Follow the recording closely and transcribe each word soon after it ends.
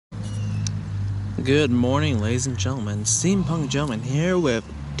Good morning, ladies and gentlemen. Steampunk Gentleman here with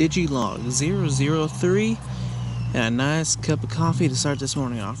Digi-Log 003 and a nice cup of coffee to start this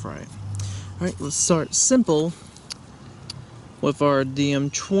morning off right. Alright, let's start simple. With our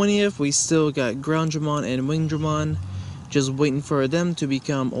DM20th, we still got Groundramon and Wingdramon, just waiting for them to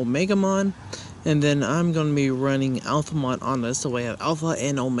become Omegamon. And then I'm going to be running Alphamon on this, so we have Alpha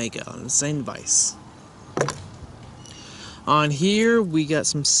and Omega on the same device. On here, we got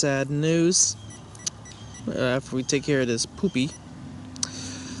some sad news. After we take care of this poopy,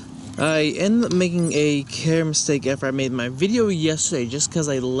 I ended up making a care mistake after I made my video yesterday, just because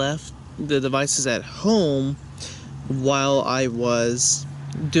I left the devices at home while I was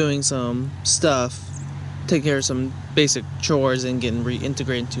doing some stuff, taking care of some basic chores and getting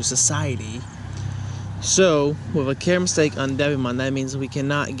reintegrated into society. So with a care mistake on Devimon, that means we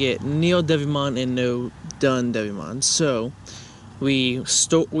cannot get Neo Devimon and no Dun Devimon. So we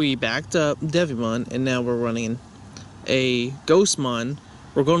backed up Devimon, and now we're running a Ghostmon.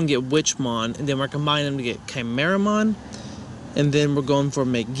 We're going to get Witchmon, and then we're combining them to get Chimeramon, and then we're going for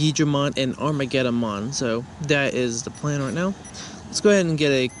Megidramon and Armageddonmon. So that is the plan right now. Let's go ahead and get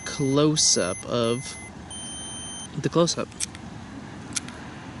a close-up of the close-up.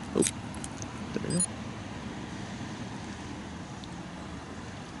 Oh, there we go.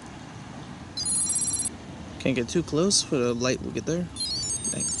 Can't get too close for the light will get there.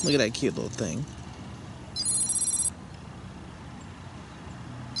 Dang, look at that cute little thing.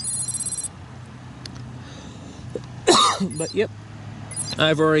 But yep,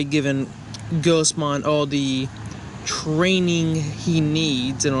 I've already given Ghostmon all the training he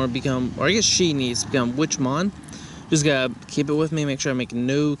needs in order to become, or I guess she needs to become Witchmon. Just gotta keep it with me, make sure I make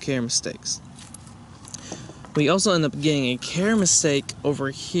no care mistakes. We also end up getting a care mistake over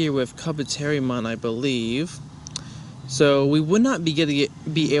here with Kabuterimon, I believe. So we would not be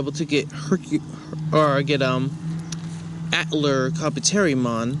able to get Atler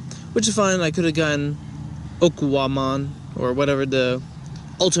Kabuterimon, which is fine. I could have gotten Okuwamon or whatever the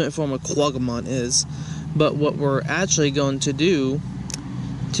ultimate form of Quagamon is. But what we're actually going to do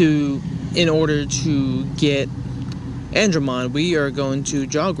in order to get Andromon, we are going to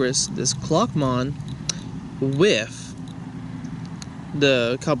Jogris this Clockmon with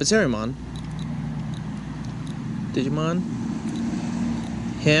the Kabuterimon. Digimon.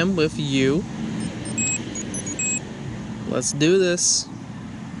 Him with you. Let's do this.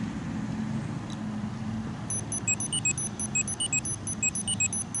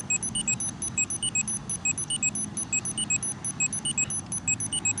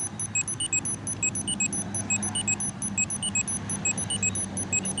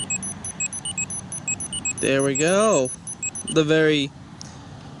 There we go. The very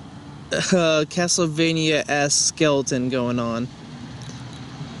Castlevania-esque skeleton going on.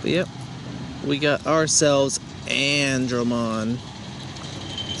 But yep, we got ourselves Andromon.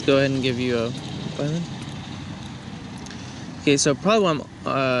 Let's go ahead and give you a button. Okay, so probably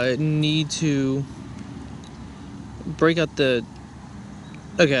I need to break out the.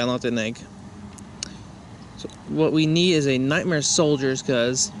 Okay, I unlocked an egg. So what we need is a Nightmare Soldiers,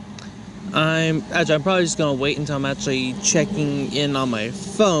 because I'm probably just gonna wait until I'm actually checking in on my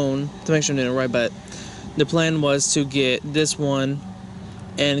phone to make sure I'm doing it right. But the plan was to get this one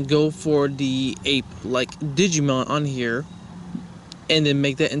and go for the ape like Digimon on here, and then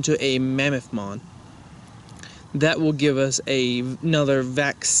make that into a Mammothmon. That will give us another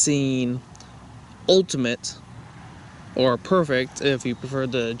vaccine ultimate, or perfect if you prefer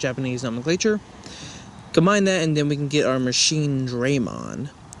the Japanese nomenclature. Combine that, and then we can get our Machine Draymon.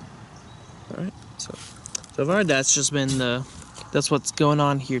 Alright, so far that's just been that's what's going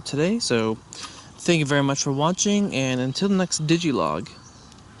on here today. So thank you very much for watching, and until the next Digi-Log,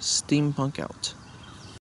 Steampunk out.